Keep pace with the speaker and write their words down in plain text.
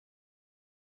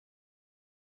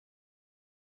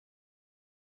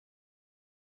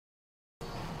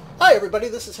Hi everybody,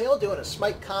 this is Hale doing a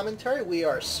Smite commentary. We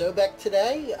are Sobek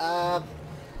today.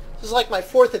 This is like my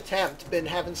fourth attempt. Been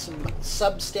having some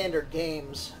substandard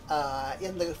games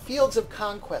in the Fields of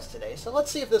Conquest today, so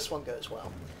let's see if this one goes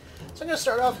well. So I'm going to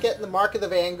start off getting the Mark of the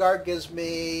Vanguard. Gives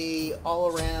me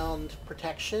all-around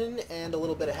protection and a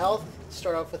little bit of health.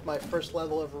 Start off with my first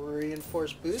level of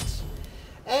reinforced boots.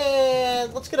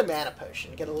 And let's get a mana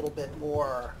potion, get a little bit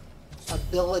more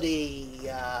ability,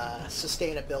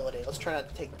 sustainability. Let's try not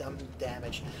to take dumb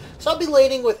damage. So I'll be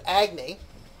lading with Agni.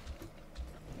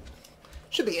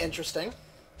 Should be interesting.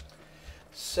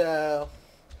 So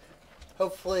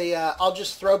hopefully I'll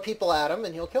just throw people at him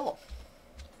and he'll kill them.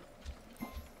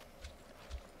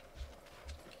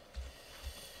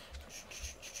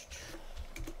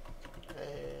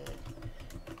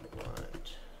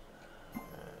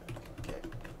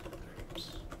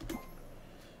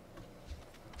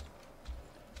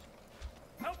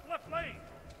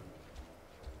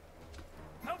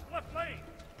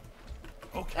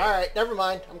 Okay. Alright, never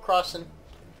mind. I'm crossing.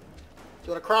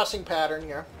 Doing a crossing pattern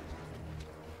here.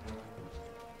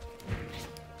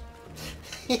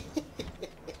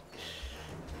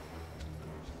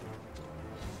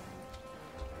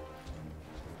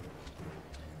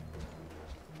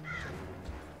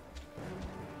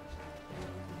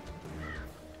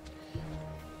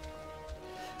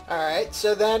 Alright,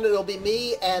 so then it'll be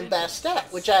me and Bastet,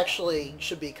 which actually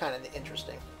should be kind of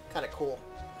interesting. Kind of cool.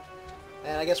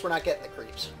 And I guess we're not getting the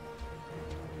creeps.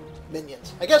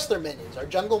 Minions. I guess they're minions. Are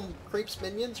jungle creeps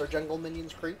minions? Or jungle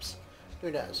minions creeps?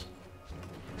 Who knows?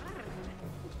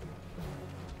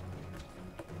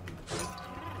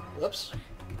 Whoops.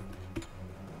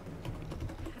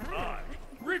 Aye.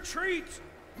 Retreat!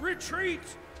 Retreat!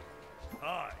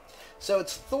 Aye. So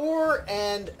it's Thor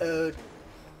and Odin.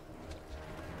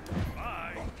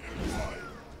 Aye.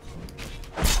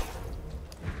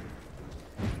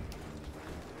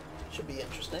 Should be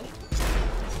interesting.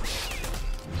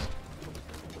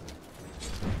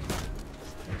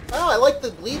 Oh, I like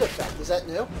the bleed effect. Is that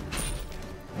new?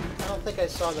 I don't think I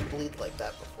saw them bleed like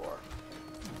that before.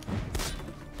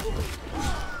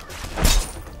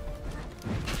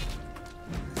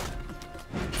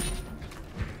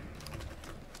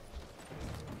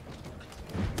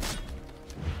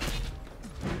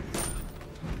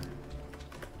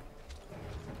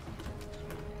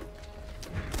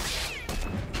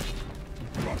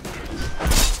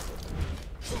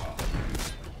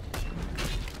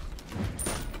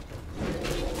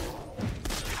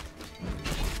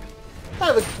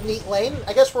 Kind of a neat lane.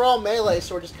 I guess we're all melee,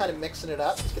 so we're just kind of mixing it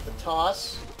up. Let's get the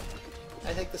toss.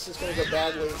 I think this is going to go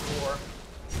badly for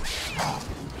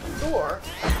Thor.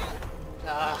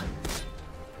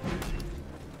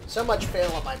 So much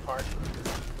fail on my part.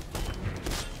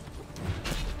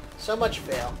 So much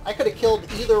fail. I could have killed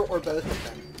either or both of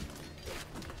them.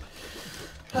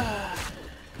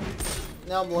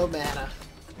 Now I'm low mana.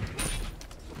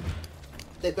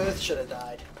 They both should have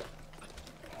died.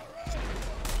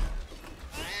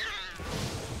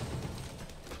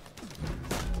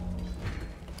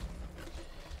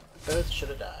 Both should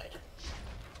have died.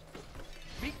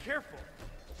 Be careful.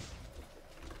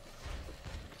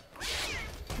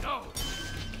 No.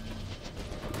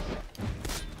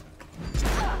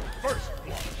 First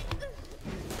blood.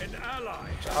 An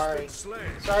ally has been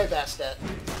slain. Sorry, Bastet.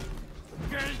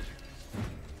 Game.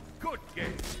 Good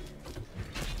game.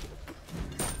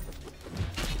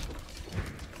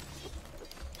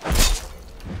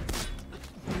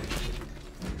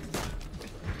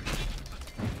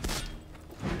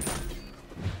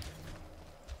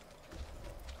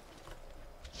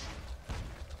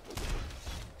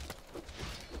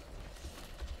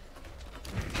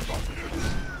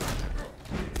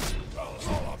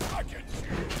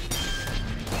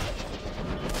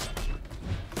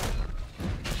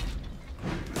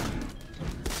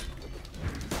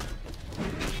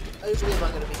 I believe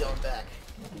I'm going to be going back.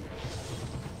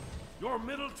 Your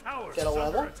middle tower Get a is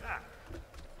level? under attack.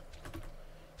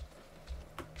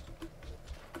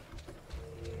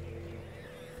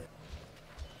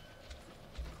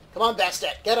 Come on,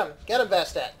 Bastet. Get him. Get him,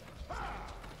 Bastet.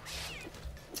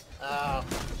 Oh.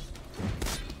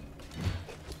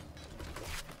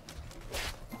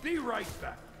 Be right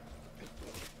back.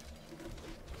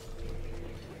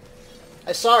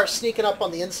 I saw her sneaking up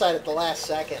on the inside at the last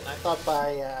second. I thought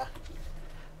by,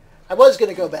 I was going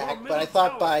to go back, but I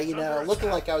thought by, you know, looking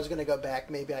like I was going to go back,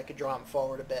 maybe I could draw him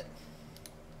forward a bit.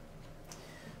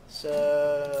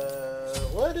 So,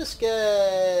 let us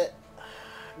get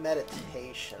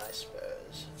meditation, I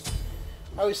suppose.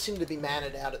 I always seem to be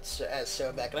maned out as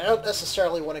Sobek, and I don't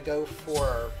necessarily want to go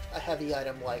for a heavy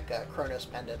item like Chronos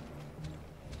Pendant.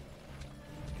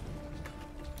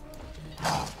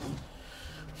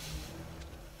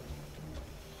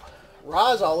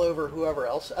 Ra's all over whoever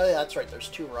else. Oh, yeah, that's right. There's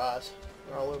two Ra's.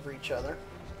 They're all over each other.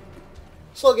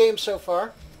 Slow game so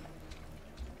far.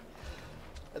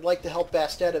 I'd like to help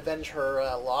Bastet avenge her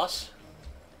loss.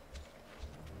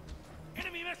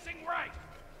 Enemy missing right.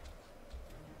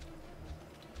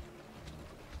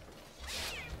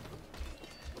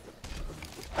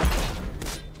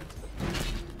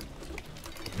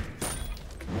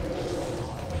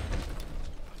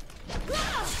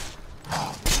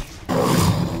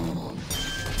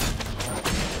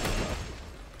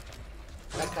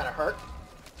 That kind of hurt.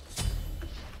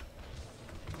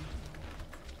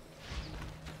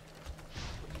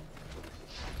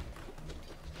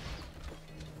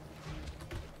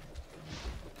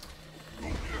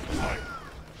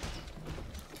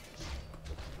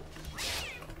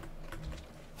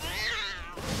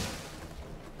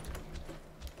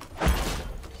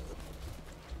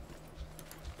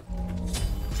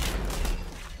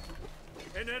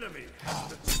 An enemy has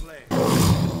been slain.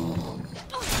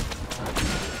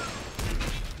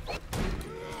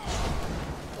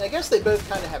 I guess they both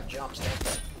kind of have jumps, don't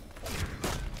they?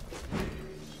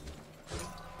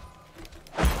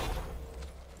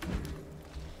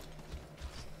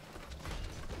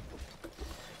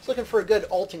 Just looking for a good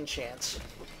ulting chance.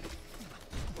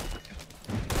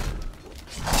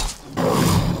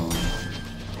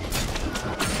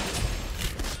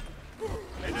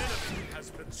 An enemy has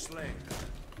been slain.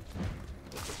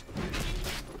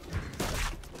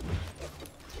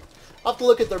 I'll have to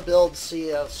look at their builds, see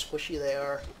how squishy they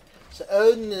are. So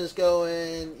Odin is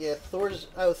going... Yeah, Thor's...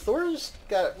 Oh, Thor's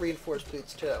got reinforced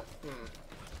boots, too.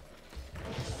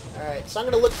 Alright, so I'm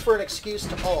going to look for an excuse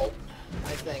to ult,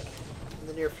 I think, in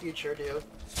the near future, too.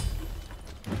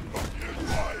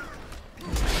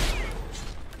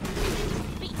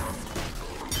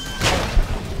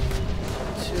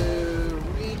 To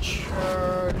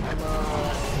recharge my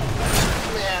mana.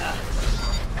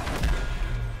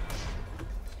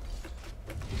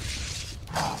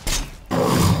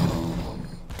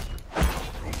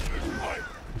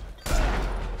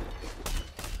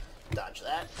 Dodge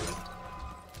that.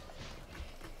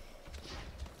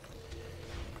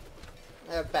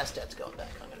 Bastet's going back.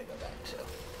 I'm going to go back too.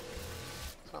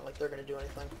 It's not like they're going to do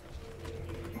anything.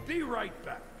 Be right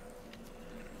back.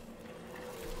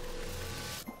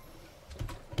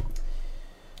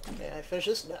 Can I finish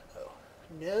this? No.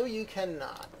 No, you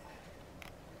cannot.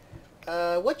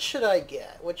 What should I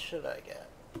get? What should I get?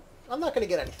 I'm not going to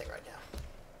get anything right now.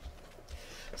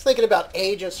 I was thinking about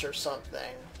Aegis or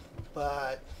something,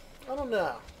 but I don't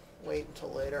know. Wait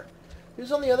until later.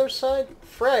 Who's on the other side?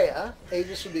 Freya.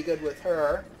 Aegis would be good with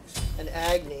her. And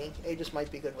Agni. Aegis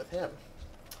might be good with him.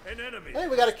 An enemy. Hey,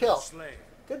 we got a kill. Slain.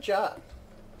 Good job.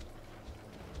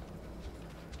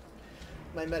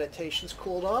 My meditation's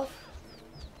cooled off.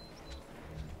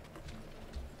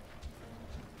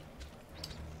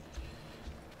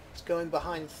 It's going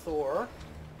behind Thor.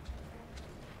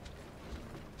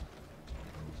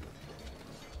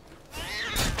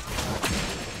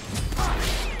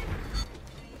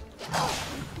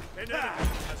 An enemy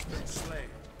has been slain.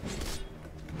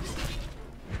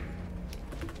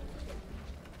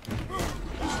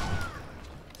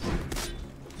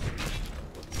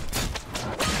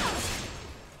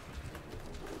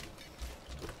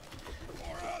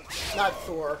 Not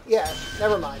Thor. Yeah,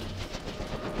 never mind.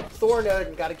 Thor and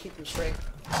Odin, gotta keep them straight.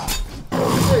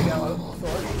 There you go,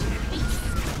 Thor.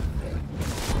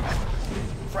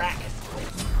 Frack.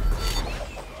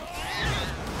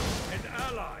 An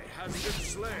ally has been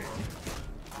slain.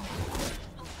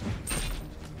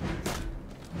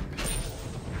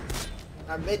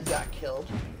 Our mid got killed.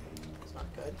 It's not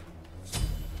good.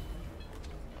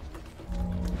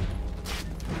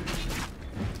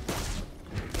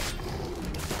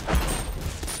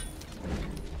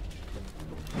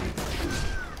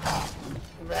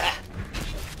 Bah.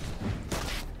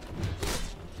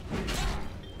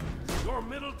 Your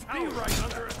middle tower right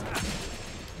under attack.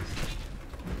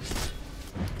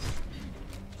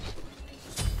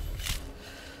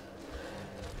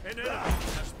 An enemy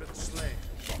has been slain.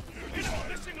 Enemy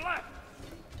missing left.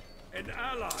 An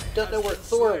ally. Don't know has where been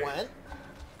Thor slain. went.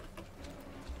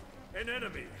 An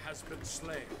enemy has been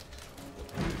slain.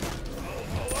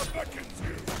 Valhalla beckons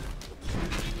you.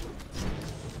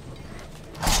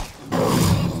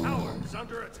 Middle tower is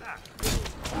under attack.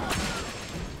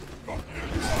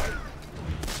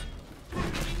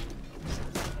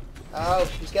 Oh,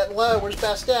 he's getting low. Where's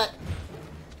Bastet?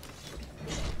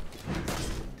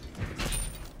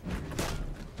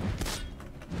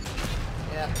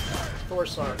 Yeah, Thor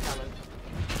saw her coming.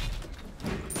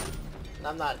 And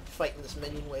I'm not fighting this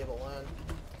minion wave alone.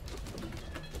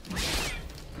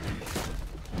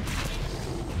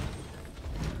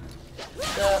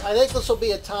 So I think this will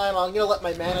be a time I'm going to let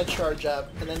my mana charge up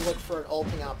and then look for an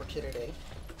ulting opportunity.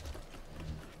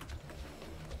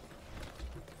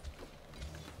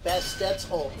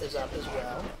 Bastet's ult is up as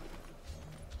well.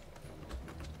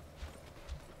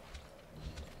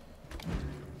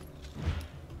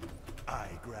 I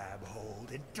grab hold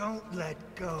and don't let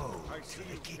go till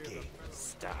the kicking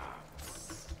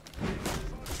stops.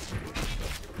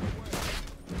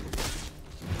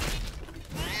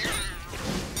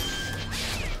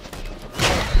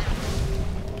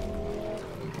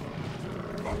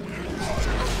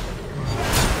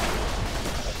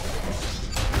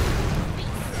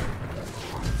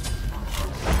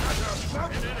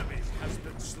 An enemy has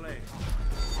been slain.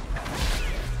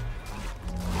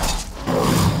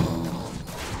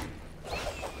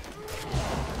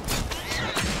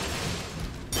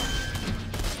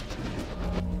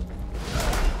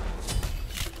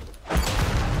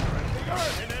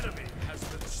 An enemy has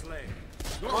been slain.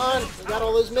 Come on, we got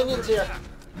all those minions here.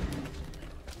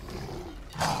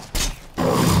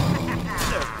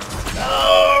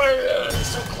 Oh,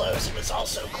 so close. It was all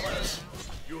so close.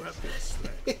 You have been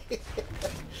slain.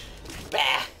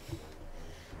 Bah.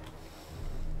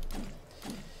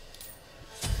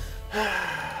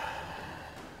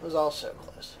 It was all so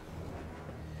close.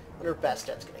 Wonder if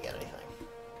Bastet's gonna get anything.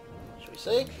 Should we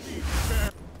see?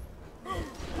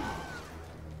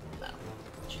 No,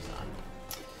 she's not.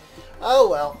 Oh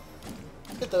well.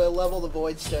 Get the level the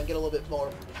Void Stone, get a little bit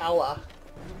more power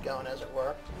going, as it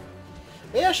were.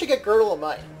 Maybe I should get Girdle of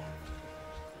Might.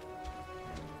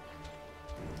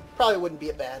 Probably wouldn't be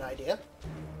a bad idea.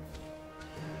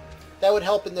 That would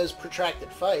help in those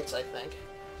protracted fights, I think.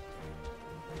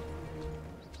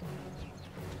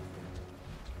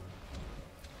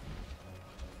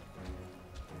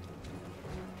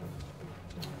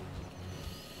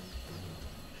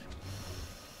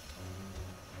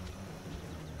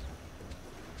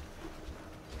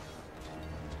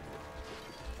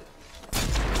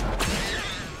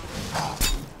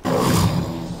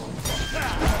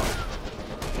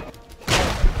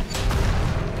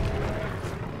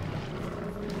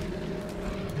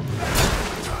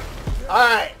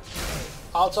 Alright.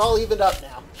 It's all evened up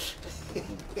now.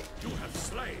 You have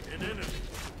slain an enemy.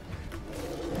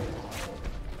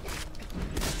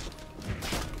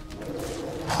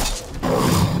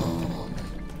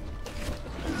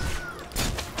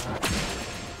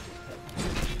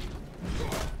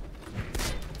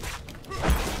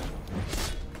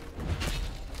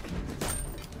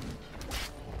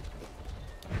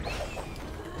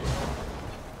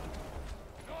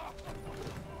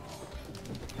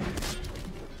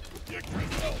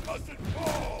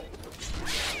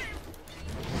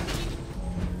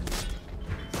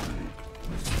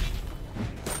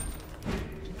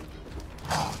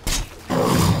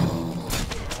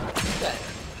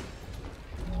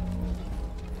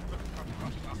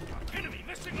 Enemy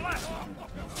missing left.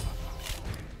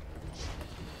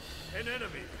 An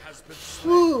enemy has been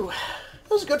slain. Whew.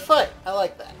 That was a good fight. I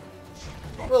like that.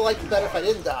 I would have liked it better if I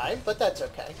didn't die, but that's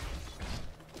okay.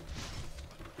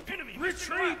 Enemy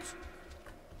retreat.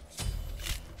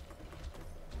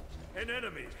 An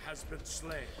enemy has been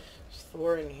slain. Is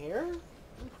Thor in here?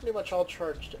 I'm pretty much all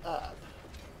charged up.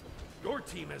 Your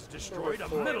team has destroyed a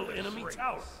middle enemy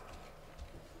tower.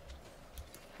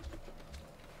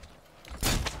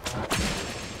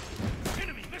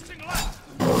 Enemy missing left.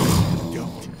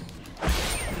 Don't.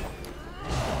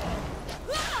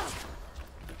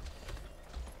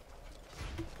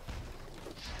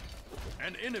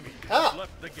 An enemy has Ah,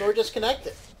 left the Thor game.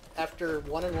 disconnected after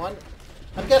 1-1.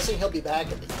 I'm guessing he'll be back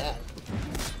at the end.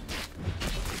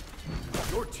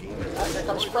 Your team Ah, has here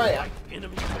comes destroyed Freya. right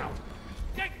enemy tower.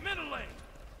 Take middle lane.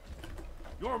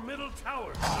 Your middle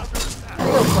tower is under attack. There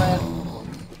you go, Freya.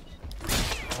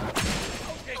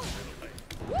 Take middle lane.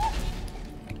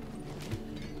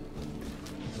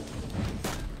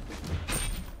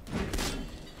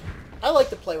 I like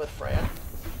to play with Freya.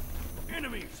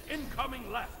 Enemies incoming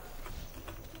left.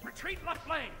 Retreat left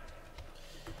lane.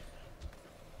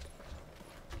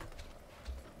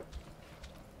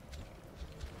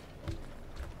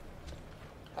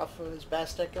 How far is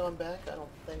Bastet going back? I don't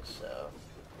think so.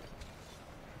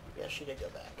 Yeah, she did go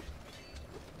back.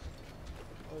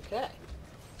 Okay.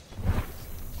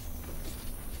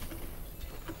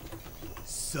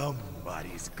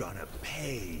 Somebody's gonna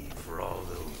pay for all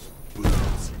those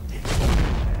boots and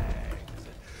bags.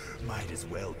 Might as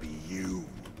well be you.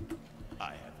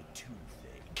 I have a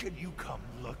toothache. Can you come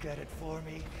look at it for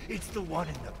me? It's the one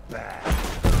in the back.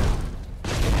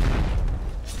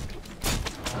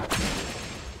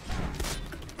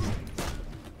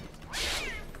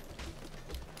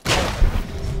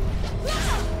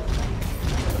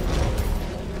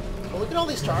 all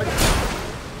these targets.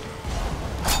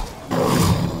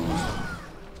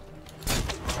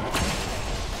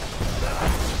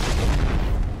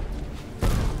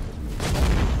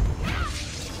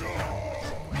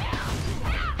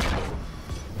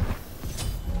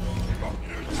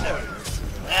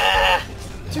 Ah,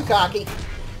 too cocky.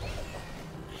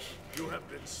 You have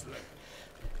been slain.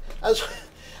 I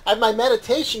had my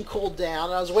meditation cooled down,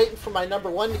 and I was waiting for my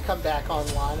 #1 to come back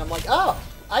online. I'm like, oh,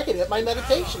 I can hit my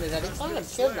meditation at any time,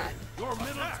 couldn't I? Your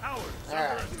middle tower is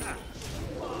Alright. under attack.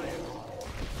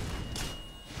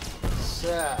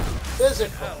 So,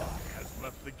 physical. Ally has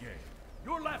left the game.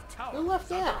 Your left tower Who left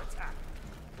is under now? attack.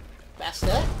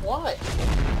 Bastet? Why?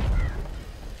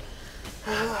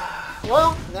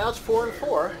 Well, now it's 4 and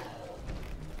 4.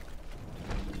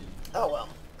 Oh well.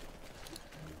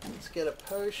 Let's get a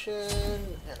potion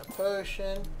and a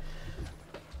potion.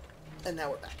 And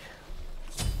now we're back.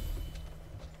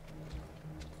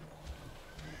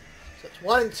 So it's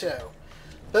 1 and 2.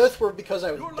 Both were because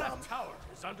I was Your dumb. left tower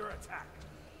is under attack.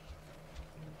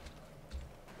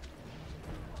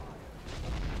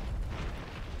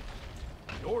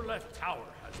 Your left tower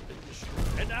has been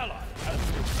destroyed. An ally has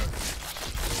been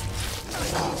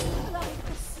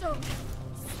Life is so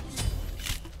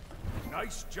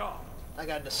Nice job. I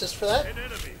got an assist for that. An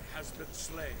enemy has been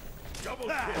slain. Double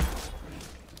kill.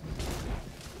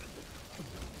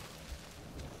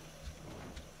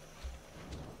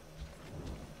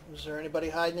 Is there anybody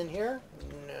hiding in here?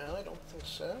 No, I don't think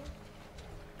so.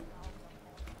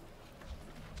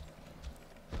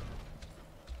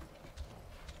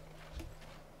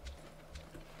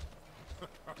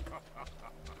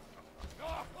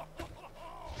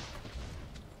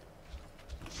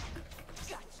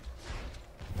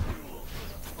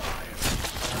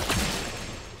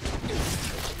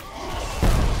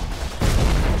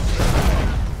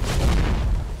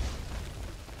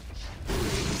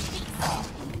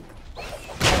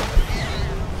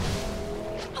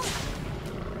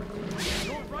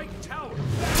 Your right tower.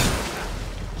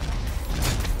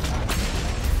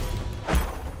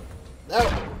 No.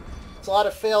 It's a lot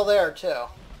of fail there, too. I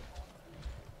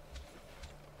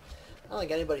don't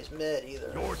think anybody's mid,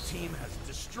 either. Your team has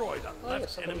destroyed a Oh, yeah,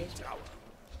 left somebody enemy is. tower.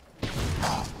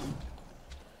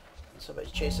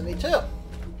 Somebody's chasing me, too.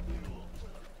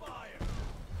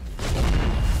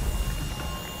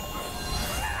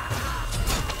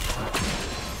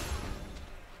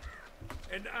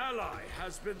 An ally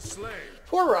has been slain.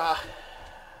 Poor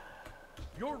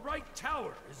Your right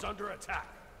tower is under attack.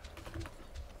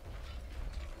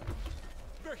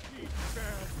 The heat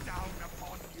bears down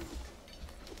upon you.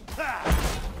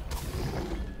 Ha!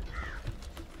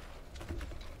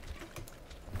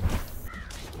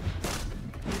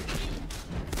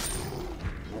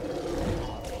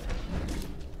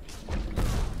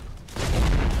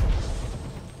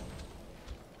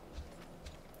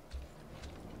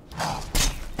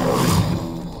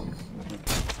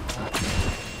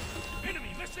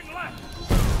 Enemy missing left.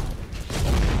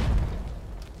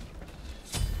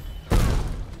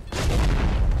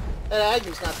 That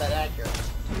Agne's not that accurate.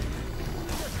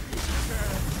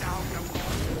 Bears down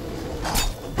upon you.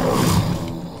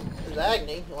 There's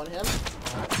Agni. You want him?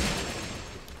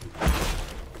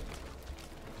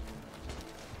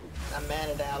 I'm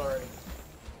manned out already.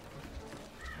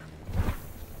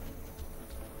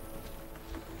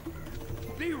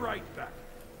 Be right back.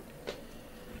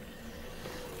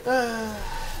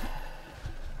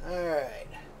 Alright.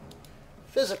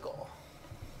 Physical.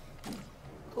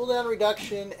 Cooldown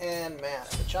reduction and mana,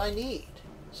 which I need.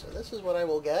 So this is what I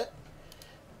will get.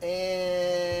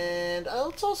 And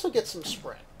let's also get some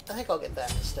sprint. I think I'll get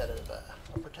that instead of a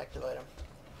protective item.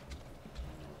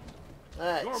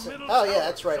 Alright. Your So, middle oh yeah, tower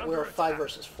that's is right. under We're 5 attack.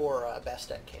 versus 4.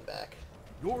 Bastet came back.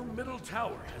 Your middle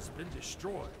tower has been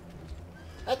destroyed.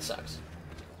 That sucks.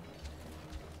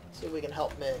 See if we can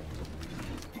help mid.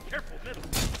 Careful, middle.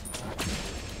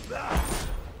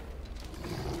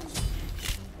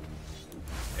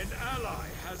 An ally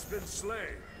has been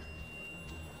slain.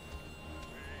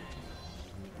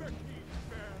 The heat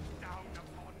bears down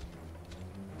upon you.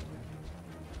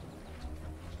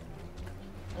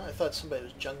 Oh, I thought somebody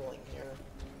was jungling here.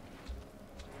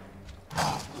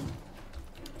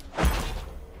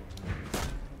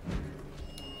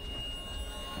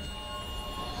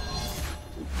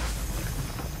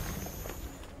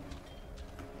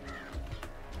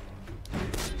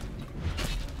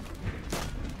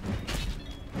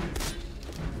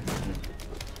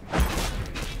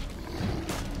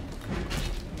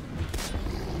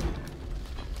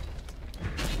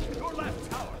 Your left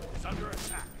tower is under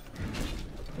attack.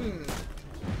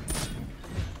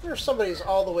 wonder if somebody's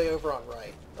all the way over on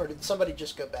right. Or did somebody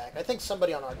just go back? I think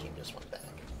somebody on our team just went back.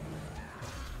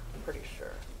 I'm pretty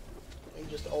sure. He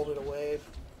just ulted a wave.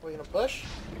 Are we going to push?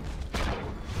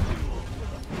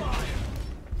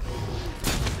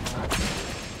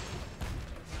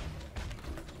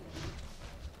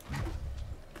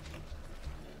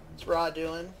 What's Ra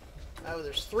doing? Oh,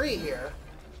 there's 3 here.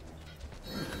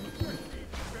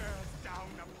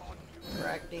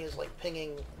 Arachne is like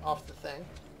pinging off the thing.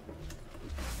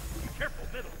 Careful,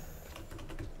 middle.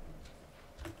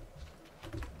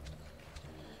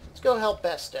 Let's go help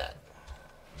Bastet.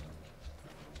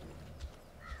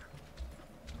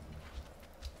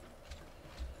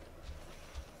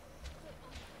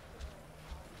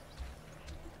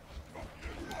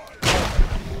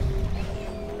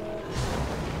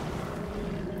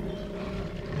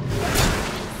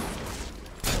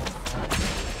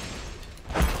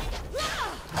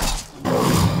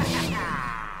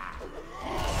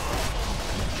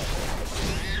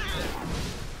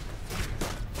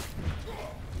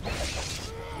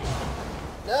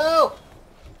 No!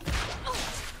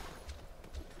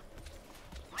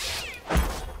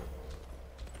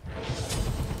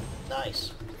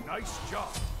 Nice. Nice job.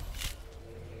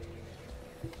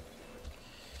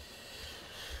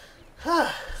 Well,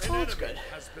 An that's enemy good.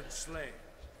 has been slain.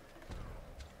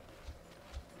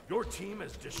 Your team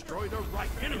has destroyed a right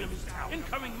enemy tower.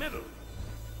 Incoming middle.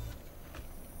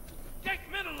 Take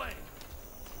middle lane.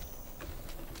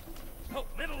 Help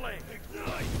middle lane.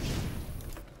 Ignite.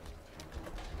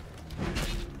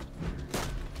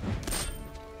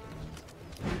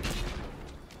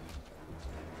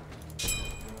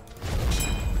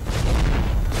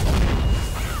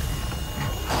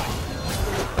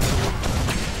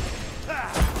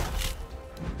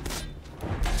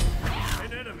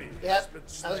 An enemy Yep. has been I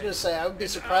slain. was going to say, I would be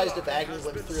surprised if Agnes Has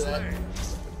lived been through that. slain.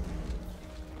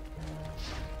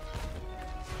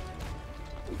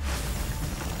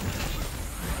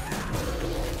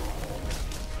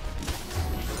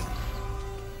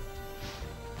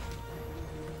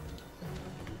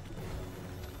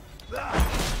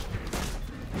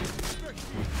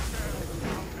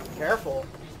 Careful.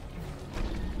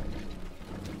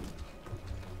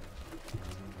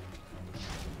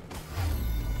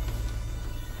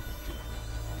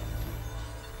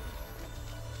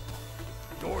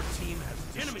 Your team has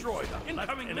destroyed a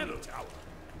incoming middle tower.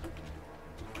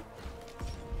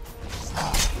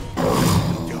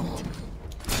 Don't.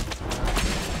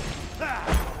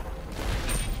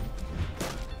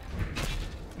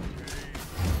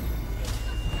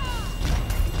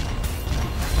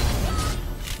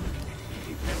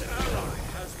 An ally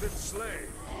has been slain.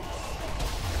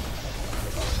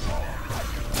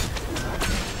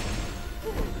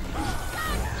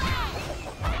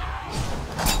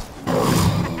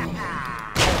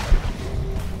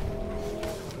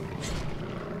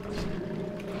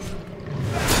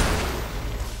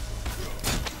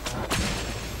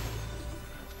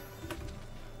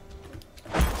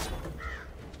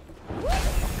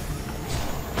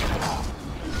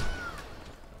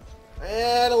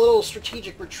 And a little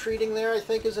strategic retreating there, I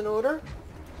think, is in order.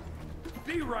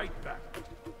 Be right back.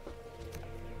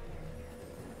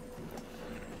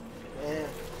 Yeah.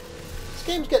 This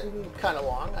game's getting kind of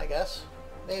long, I guess.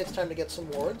 Maybe it's time to get some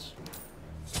wards.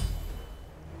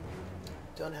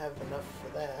 Don't have enough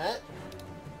for that.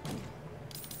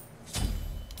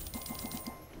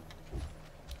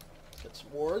 Let's get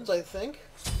some wards, I think.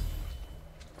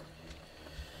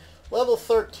 Level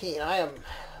 13. I am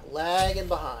lagging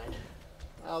behind.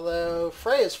 Although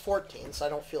Frey is 14, so I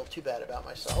don't feel too bad about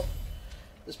myself.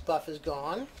 This buff is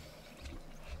gone.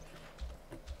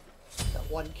 Got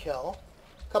 1 kill.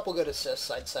 Couple good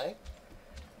assists, I'd say.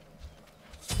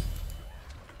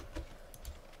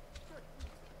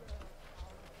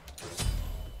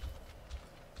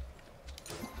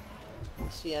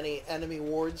 See any enemy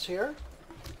wards here?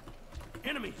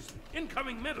 Enemies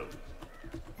incoming middle.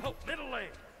 Help middle lane.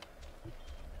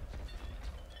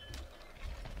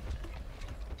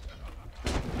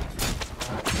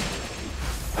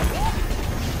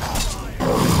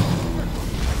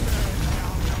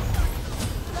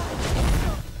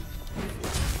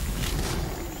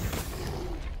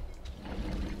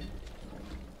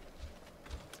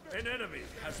 An enemy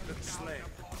has been slain.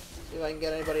 See if I can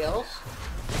get anybody else.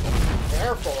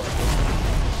 Careful.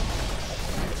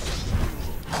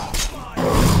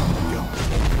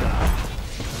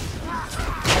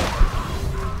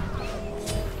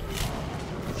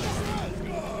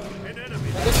 An enemy.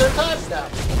 I get their time now.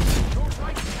 Your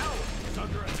right tower is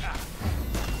under attack.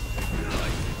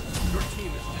 Your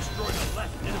team has destroyed a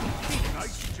left enemy team.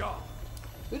 Nice job.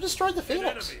 Who destroyed the An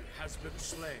Phoenix? enemy has been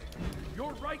slain.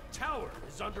 Your right tower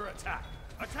is under attack.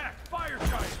 Attack, fire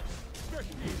giant! Bear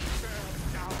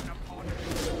down upon it.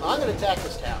 I'm going to attack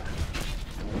this tower.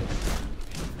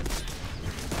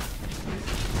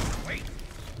 Wait.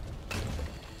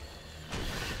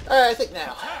 Alright, I think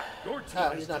now. Attack! Your team Oh,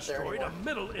 has he's not there destroyed anymore. a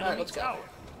middle enemy Alright, let's go. tower.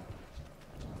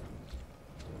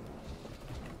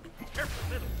 Careful,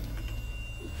 middle.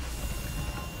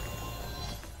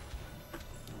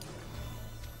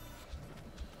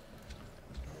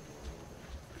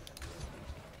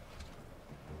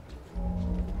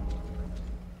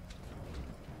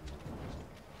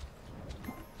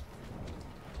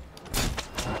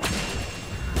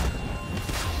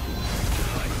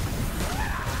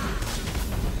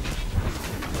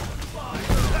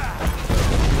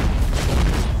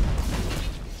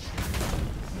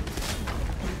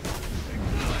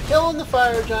 Killing the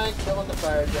fire giant, killing the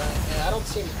fire giant. Yeah, I don't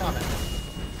see him coming.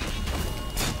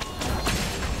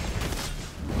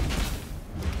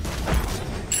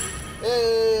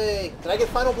 Hey! Did I get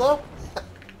final blow?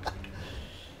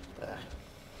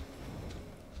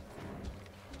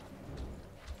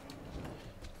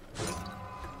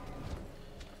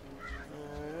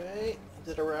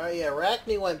 Alright. Yeah,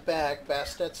 Arachne went back.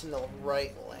 Bastet's in the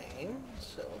right lane.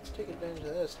 So let's take advantage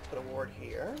of this to put a ward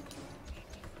here.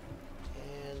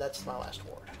 And that's my last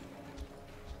ward.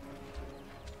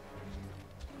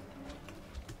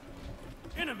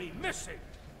 Enemy missing.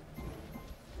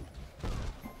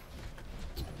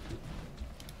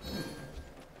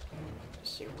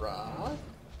 Let's see, Ra.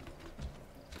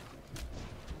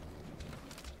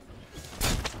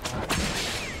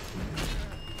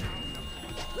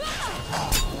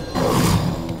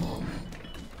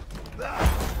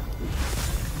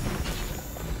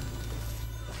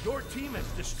 Your team has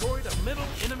destroyed a middle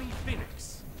enemy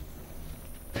Phoenix.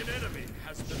 An enemy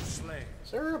has been slain.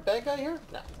 Is there a bad guy here?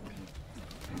 No.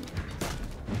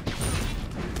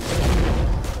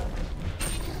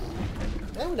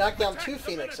 And we knocked down 2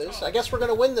 Phoenixes. I guess we're going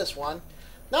to win this one.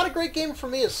 Not a great game for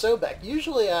me as Sobek.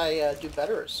 Usually I do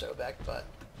better as Sobek, but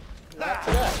not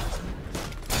today. Ah.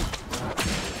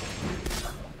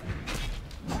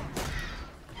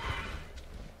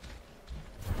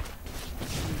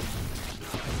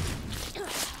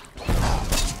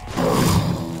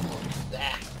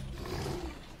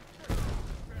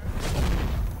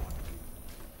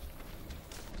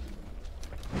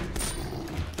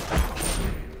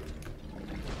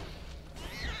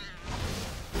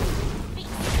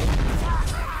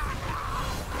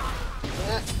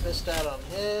 Missed out on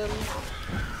him.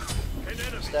 An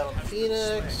enemy Missed out on has been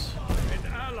Phoenix. slain.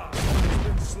 An ally has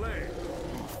been slain.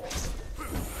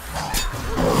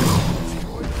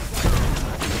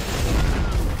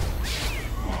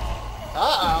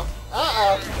 Uh-oh.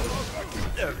 Uh-oh.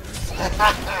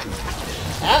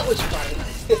 That was funny.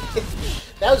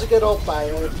 That was a good old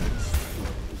bio.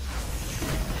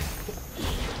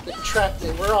 Getting trapped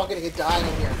in. We're all going to get dying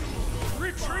in here.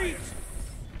 Retreat!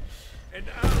 An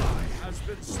ally has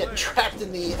been slain. Getting trapped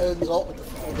in the Odin's ult with the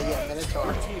Minotaur.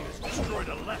 Your team has destroyed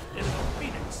a left enemy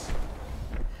Phoenix.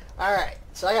 Alright,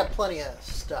 so I got plenty of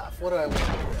stuff. What do I want to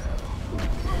do?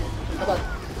 How about...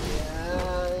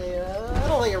 Yeah, I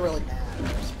don't think it really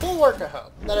matters. Bulwark of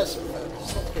Hope. That has some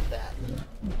focus. Let's get that.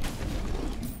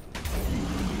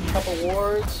 Couple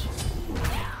wards.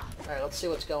 Alright, let's see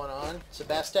what's going on. So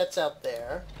Bastet's out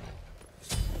there.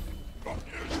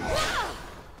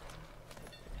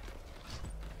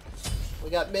 We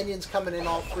got minions coming in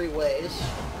all 3 ways.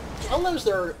 How low is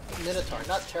their Minotaur?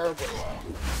 Not terribly low.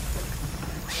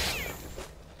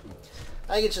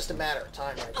 I think it's just a matter of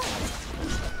time right now.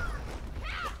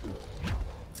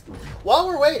 While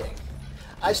we're waiting,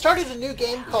 I started a new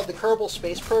game called the Kerbal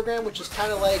Space Program, which is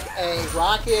kind of like a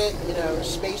rocket,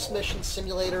 space mission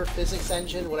simulator, physics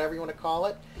engine, whatever you want to call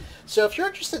it. So if you're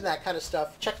interested in that kind of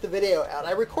stuff, check the video out.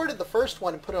 I recorded the first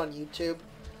one and put it on YouTube.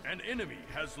 An enemy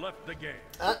has left the game.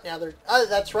 Now they're...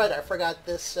 that's right, I forgot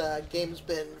this game's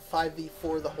been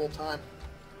 5v4 the whole time.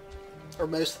 Or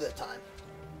most of the time.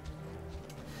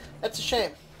 That's a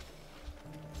shame.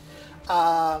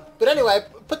 But anyway, I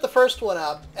put the first one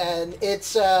up, and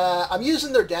it's I'm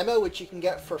using their demo, which you can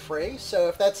get for free. So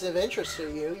if that's of interest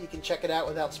to you, you can check it out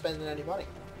without spending any money.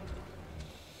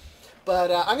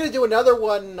 But I'm going to do another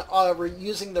one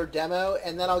using their demo,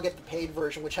 and then I'll get the paid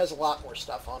version, which has a lot more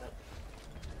stuff on it.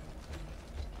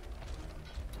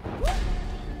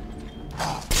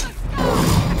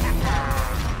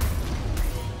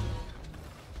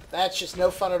 That's just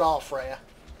no fun at all, Freya.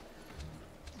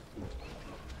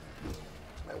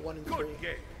 My 1 in 3.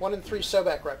 1 in 3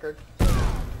 Sobek record.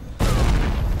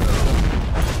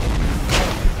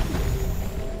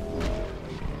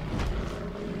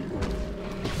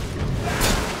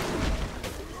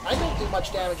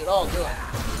 much damage at all, do I?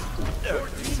 Your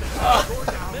team has destroyed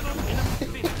the middle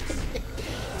enemy Phoenix.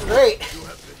 Great. You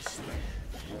have been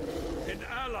slain. An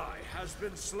ally has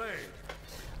been slain.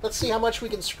 Let's see how much we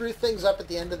can screw things up at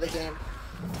the end of the game.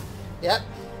 Yep.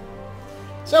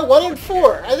 So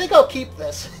 1-4. I think I'll keep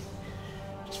this.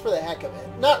 Just for the heck of it.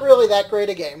 Not really that great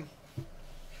a game.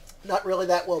 Not really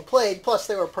that well played. Plus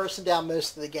they were a person down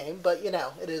most of the game. But, you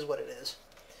know, it is what it is.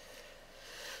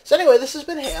 So anyway, this has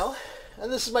been Hale.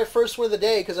 And this is my first one of the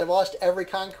day because I've lost every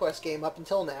Conquest game up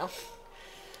until now.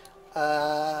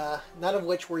 None of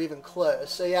which were even close.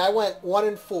 So yeah, I went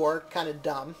 1-4. Kind of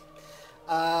dumb.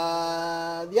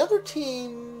 The other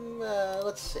team,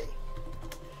 let's see.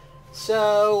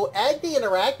 So, Agni and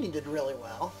Arachne did really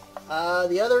well.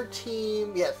 The other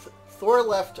team, yeah, Thor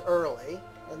left early.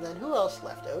 And then who else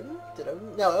left? Odin? Did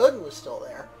Odin? No, Odin was still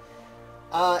there.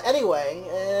 Anyway,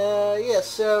 yeah,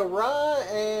 so Ra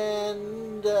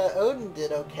and Odin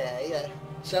did okay.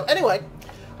 So anyway,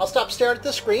 I'll stop staring at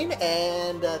the screen,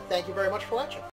 and thank you very much for watching.